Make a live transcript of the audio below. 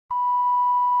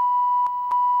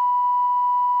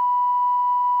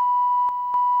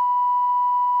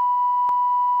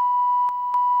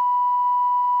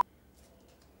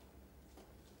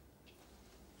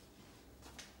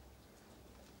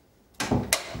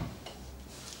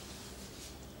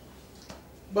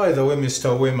By the way,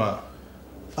 Mr. Wema,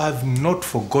 I've not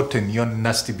forgotten your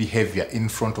nasty behavior in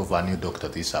front of our new doctor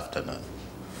this afternoon.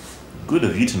 Good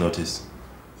of you to notice.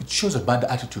 It shows a bad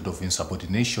attitude of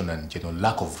insubordination and general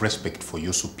lack of respect for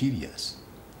your superiors.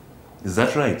 Is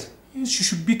that right? Yes, you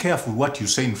should be careful what you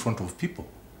say in front of people.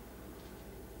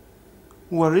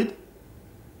 Worried?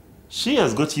 She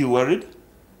has got you worried?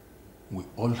 We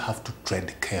all have to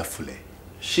tread carefully.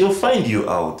 She'll find you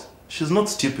out. She's not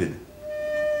stupid.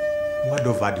 Word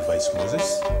of advice,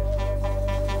 Moses.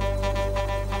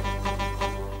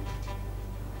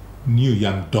 New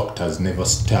young doctors never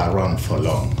stay around for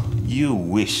long. You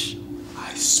wish.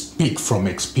 I speak from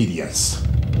experience.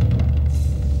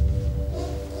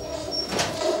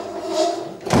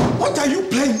 What are you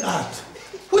playing at?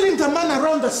 Wheeling the man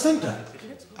around the center.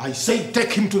 I say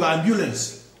take him to the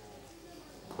ambulance.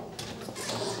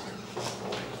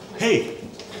 Hey,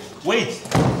 wait.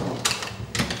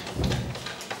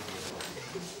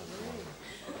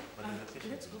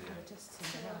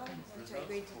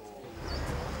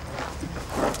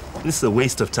 This is a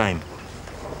waste of time.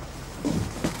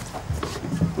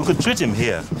 We could treat him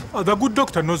here. Oh, the good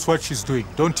doctor knows what she's doing.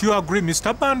 Don't you agree,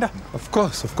 Mr. Banda? Of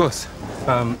course, of course.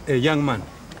 A young man.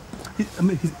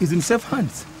 He's in safe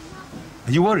hands.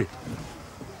 Are you worried?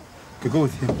 Okay, go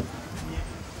with him.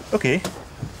 Okay.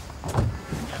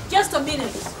 Just a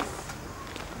minute.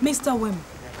 Mr. Wim,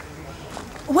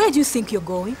 where do you think you're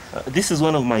going? This is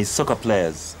one of my soccer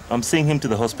players. I'm seeing him to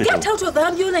the hospital. Get out of the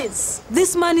ambulance.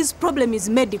 This man's problem is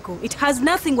medical. It has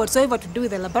nothing whatsoever to do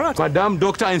with the laboratory. Madam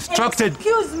Doctor instructed...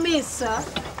 Excuse me, sir.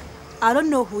 I don't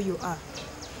know who you are.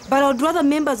 But I'd rather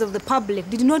members of the public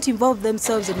did not involve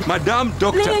themselves in... Madam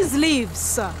Doctor... Please leave,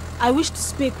 sir. I wish to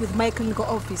speak with my clinical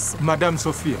officer. Madam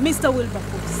Sophia. Mr.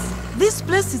 Wilberforce. This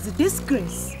place is a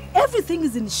disgrace. Everything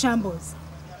is in shambles.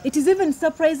 It is even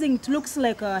surprising it looks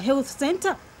like a health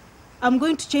center. I'm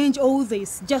going to change all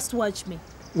this. Just watch me.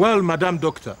 Well, Madam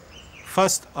Doctor,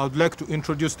 first I would like to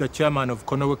introduce the chairman of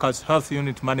Konaweeka's Health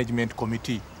Unit Management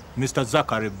Committee, Mr.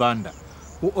 Zachary Banda,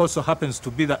 who also happens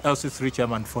to be the LC3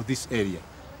 chairman for this area.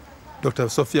 Dr.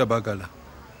 Sophia Bagala.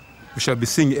 We shall be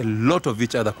seeing a lot of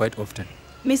each other quite often.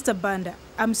 Mr. Banda,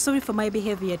 I'm sorry for my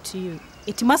behavior to you.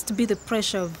 It must be the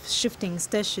pressure of shifting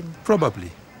station.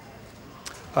 Probably.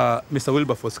 Mr.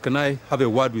 Wilberforce, can I have a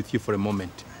word with you for a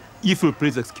moment? If you'll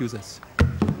please excuse us.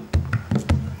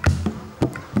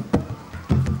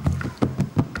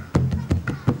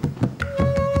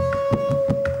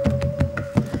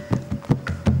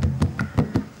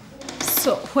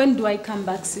 So, when do I come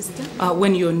back, sister?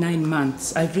 When you're 9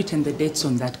 months. I've written the dates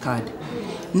on that card.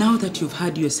 Now that you've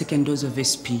had your second dose of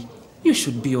SP, you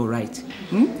should be all right.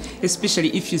 Especially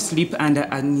if you sleep under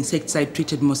an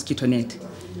insecticide-treated mosquito net.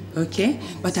 Okay?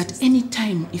 But at any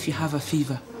time, if you have a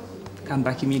fever, come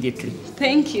back immediately.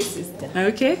 Thank you, sister.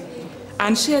 Okay?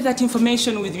 And share that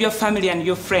information with your family and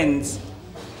your friends.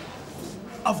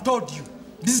 I've told you,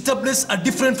 these tablets are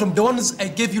different from the ones I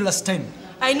gave you last time.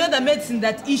 I know the medicine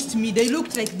that itched me. They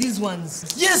looked like these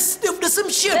ones. Yes, they have the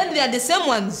same shape. Then they are the same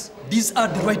ones. These are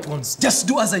the right ones. Just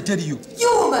do as I tell you.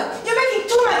 You woman, you're making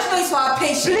too much noise for our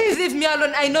patient. Please leave me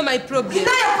alone. I know my problem. You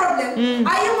know your problem?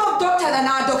 Are you more doctor than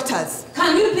our doctors?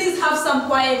 Can you please have some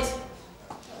quiet?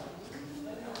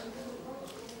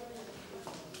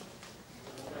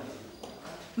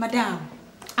 Madam,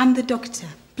 I'm the doctor.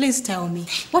 Please tell me,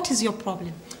 what is your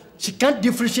problem? She can't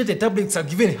differentiate the tablets I've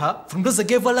given her from those I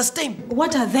gave her last time.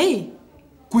 What are they?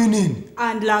 Quinine.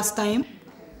 And last time?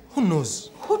 Who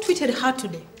knows? Who treated her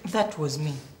today? That was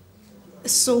me.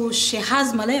 So she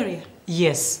has malaria?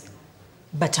 Yes.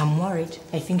 But I'm worried.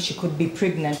 I think she could be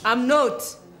pregnant. I'm not.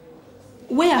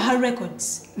 Where are her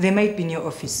records? They might be in your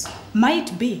office.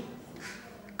 Might be.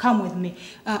 Come with me.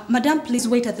 Madam, please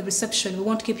wait at the reception. We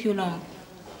won't keep you long.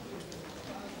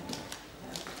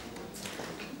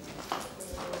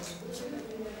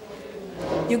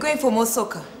 You're going for more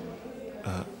soccer?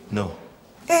 No.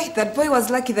 Hey, that boy was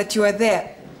lucky that you were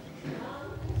there.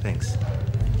 Thanks.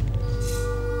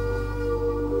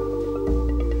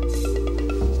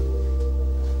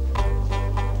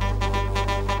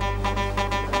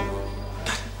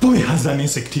 Boy has an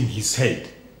insect in his head.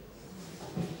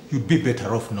 You'd be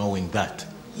better off knowing that.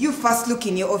 You first look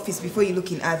in your office before you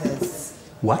look in others.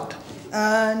 What?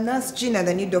 Nurse Gina,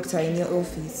 the new doctor in your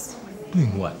office.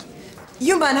 Doing what?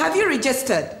 You man, have you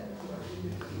registered?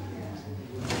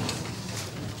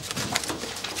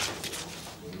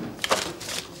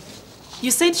 You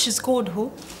said she's called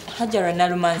who? Hajara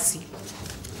Nalumansi.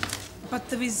 But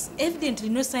there is evidently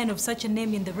no sign of such a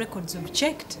name in the records we've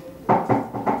checked.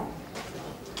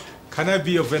 Can I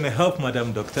be of any help,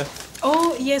 Madam Doctor?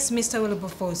 Oh, Yes, Mr.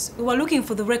 Wilberforce. We were looking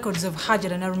for the records of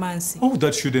Hajar and Armansi. Oh,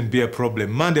 that shouldn't be a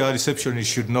problem. Monday, our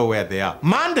receptionist should know where they are.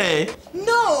 Monday!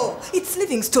 No, it's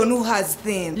Livingstone who has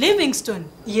them. Livingstone?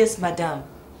 Yes, madam.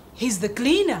 He's the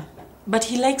cleaner. But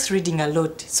he likes reading a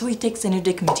lot, so he takes any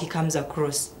document he comes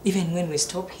across, even when we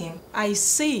stop him. I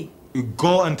see. You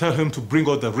go and tell him to bring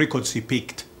all the records he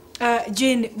picked.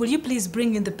 Jane, will you please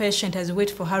bring in the patient as we wait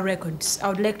for her records? I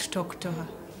would like to talk to her.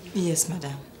 Yes,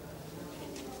 madam.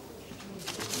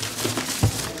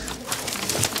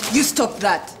 You stop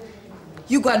that.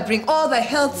 You go and bring all the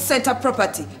health center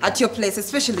property at your place,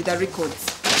 especially the records.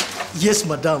 Yes,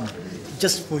 madam.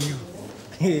 Just for you.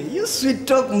 You sweet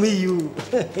talk me, you.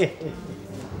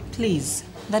 Please,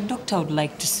 the doctor would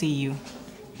like to see you.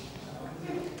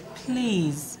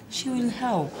 Please, she will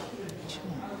help.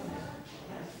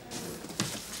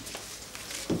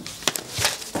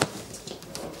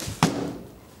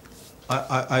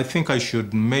 I think I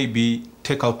should maybe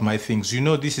take out my things. You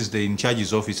know, this is the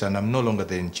in-charge's office and I'm no longer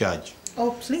the in-charge.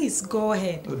 Oh, please, go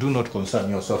ahead. Do not concern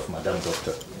yourself, Madam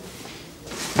Doctor.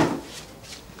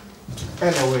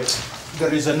 Anyway,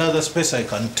 there is another space I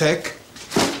can take,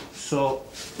 so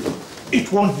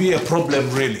it won't be a problem,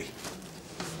 really.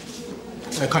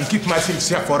 I can keep my things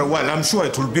here for a while. I'm sure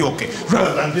it will be okay,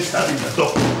 rather than disturbing the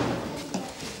doctor.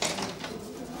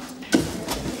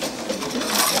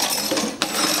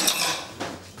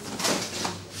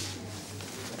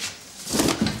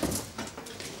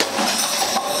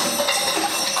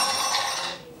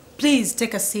 Please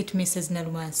take a seat, Mrs.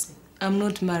 Nelumasi. I'm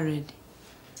not married.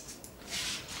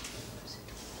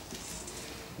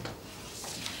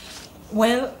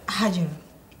 Well, Hajar,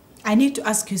 I need to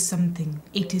ask you something.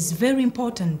 It is very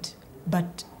important,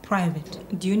 but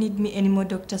private. Do you need me anymore,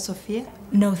 Dr. Sophia?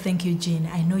 No, thank you, Jane.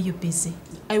 I know you're busy.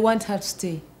 I want her to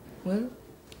stay. Well?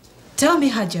 Tell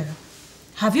me, Hajar,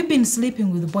 have you been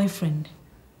sleeping with a boyfriend?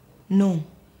 No.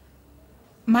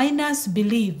 My nurse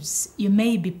believes you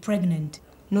may be pregnant.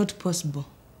 Not possible.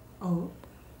 Oh.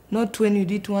 Not when you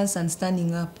did once and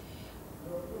standing up.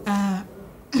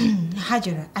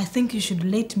 Hajara, I think you should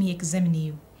let me examine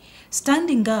you.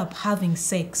 Standing up having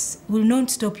sex will not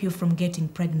stop you from getting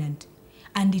pregnant,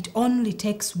 and it only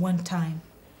takes one time.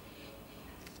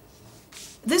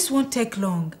 This won't take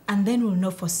long, and then we'll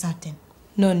know for certain.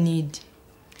 No need.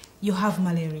 You have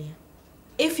malaria.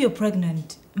 If you're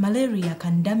pregnant, malaria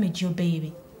can damage your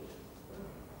baby.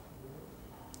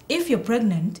 If you're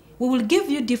pregnant, we will give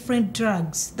you different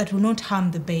drugs that will not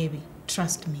harm the baby.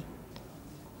 Trust me.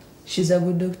 She's a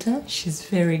good doctor? She's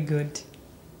very good.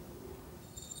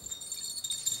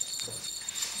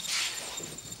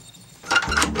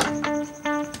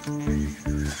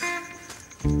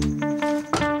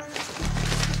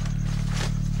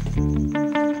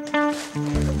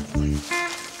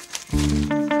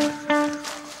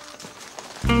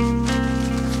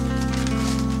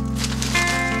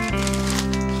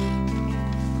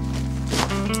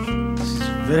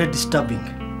 Very disturbing.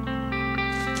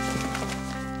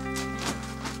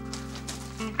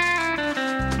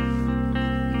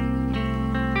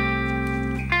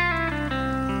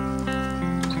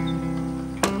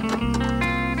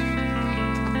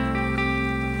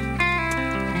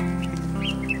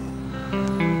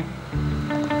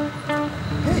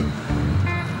 Hey,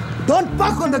 don't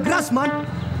park on the grass, man.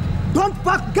 Don't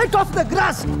park. Get off the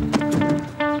grass.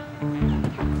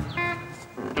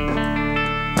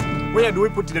 Where do we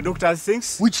put the doctor's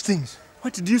things? Which things?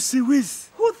 What did you see with?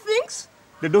 Who thinks?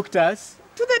 The doctor's?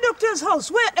 To the doctor's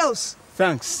house. Where else?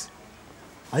 Thanks.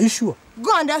 Are you sure?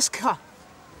 Go and ask her.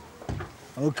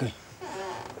 Okay.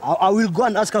 I will go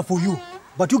and ask her for you.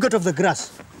 But you get off the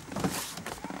grass.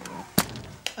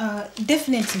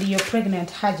 Definitely you're pregnant,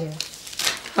 Hajar.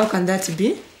 How can that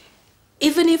be?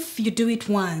 Even if you do it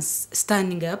once,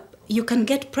 standing up, you can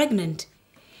get pregnant.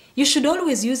 You should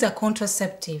always use a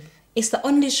contraceptive. It's the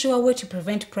only sure way to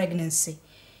prevent pregnancy.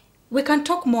 We can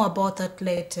talk more about that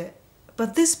later,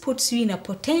 but this puts you in a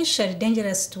potentially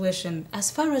dangerous situation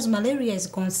as far as malaria is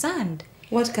concerned.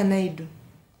 What can I do?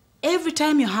 Every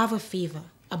time you have a fever,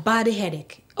 a body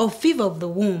headache, or fever of the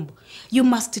womb, you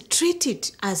must treat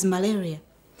it as malaria.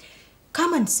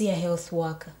 Come and see a health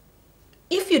worker.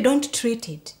 If you don't treat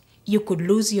it, you could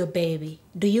lose your baby.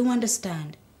 Do you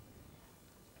understand?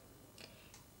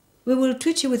 We will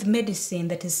treat you with medicine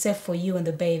that is safe for you and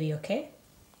the baby, okay?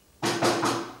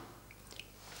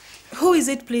 Who is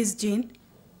it, please, Jean?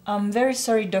 I'm very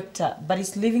sorry, doctor, but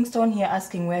it's Livingstone here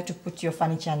asking where to put your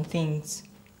furniture and things.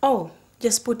 Oh,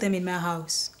 just put them in my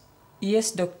house.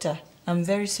 Yes, doctor. I'm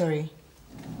very sorry.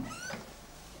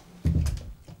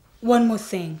 One more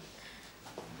thing.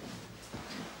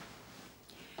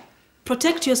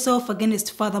 Protect yourself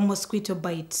against further mosquito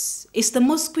bites. It's the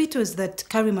mosquitoes that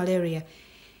carry malaria.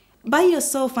 Buy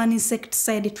yourself an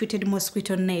insecticide-treated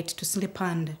mosquito net to sleep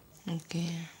under. Okay.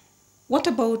 What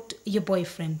about your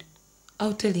boyfriend?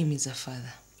 I'll tell him he's a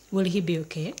father. Will he be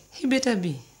okay? He better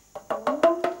be.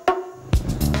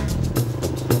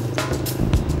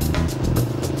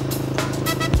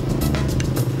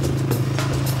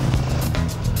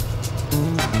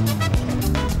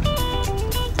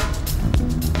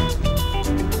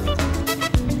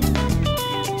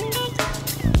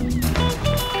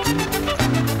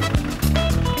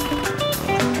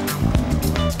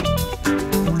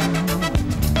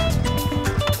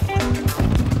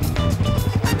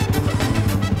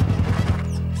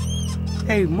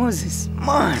 Hey, Moses,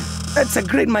 man, that's a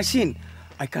great machine.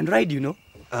 I can ride, you know.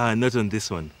 Not on this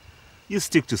one. You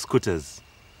stick to scooters.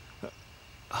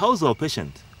 How's our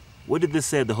patient? What did they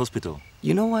say at the hospital?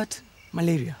 You know what?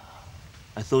 Malaria.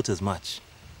 I thought as much.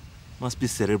 Must be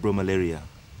cerebral malaria.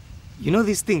 You know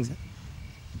these things?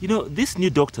 You know, this new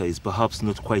doctor is perhaps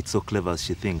not quite so clever as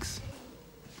she thinks.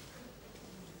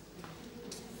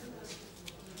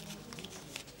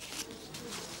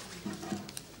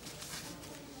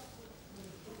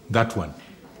 That one.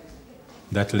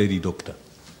 That lady doctor.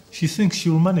 She thinks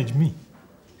she'll manage me.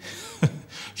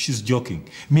 She's joking.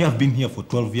 Me, I've been here for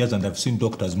 12 years and I've seen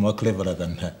doctors more cleverer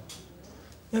than her.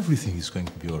 Everything is going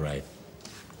to be all right.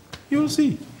 You'll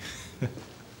see.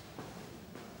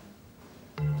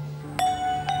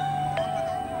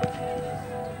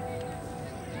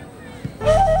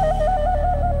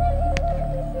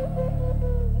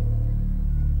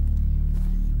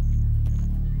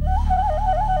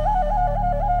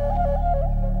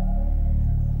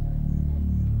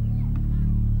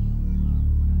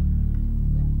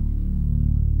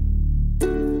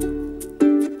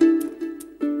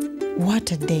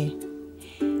 What a day.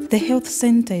 The health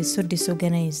center is so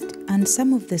disorganized, and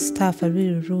some of the staff are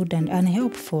really rude and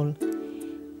unhelpful.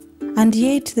 And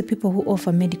yet the people who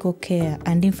offer medical care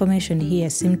and information here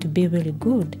seem to be really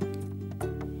good.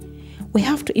 We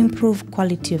have to improve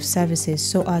quality of services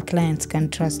so our clients can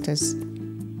trust us.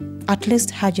 At least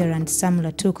Hajar and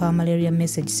Samla took our malaria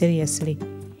message seriously.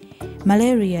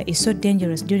 Malaria is so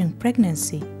dangerous during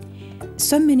pregnancy.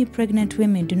 So many pregnant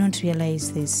women do not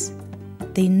realize this.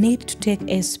 They need to take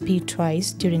SP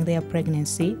twice during their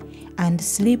pregnancy and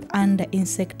sleep under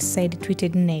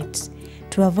insecticide-treated nets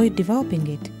to avoid developing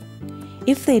it.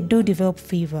 If they do develop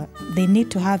fever, they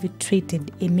need to have it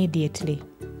treated immediately.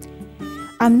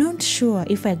 I'm not sure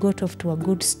if I got off to a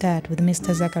good start with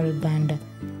Mr. Zachary Banda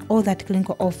or that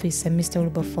clinical officer, Mr.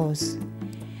 Wilberforce,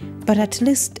 but at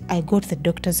least I got the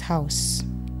doctor's house.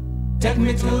 Take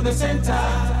me to the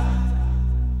center.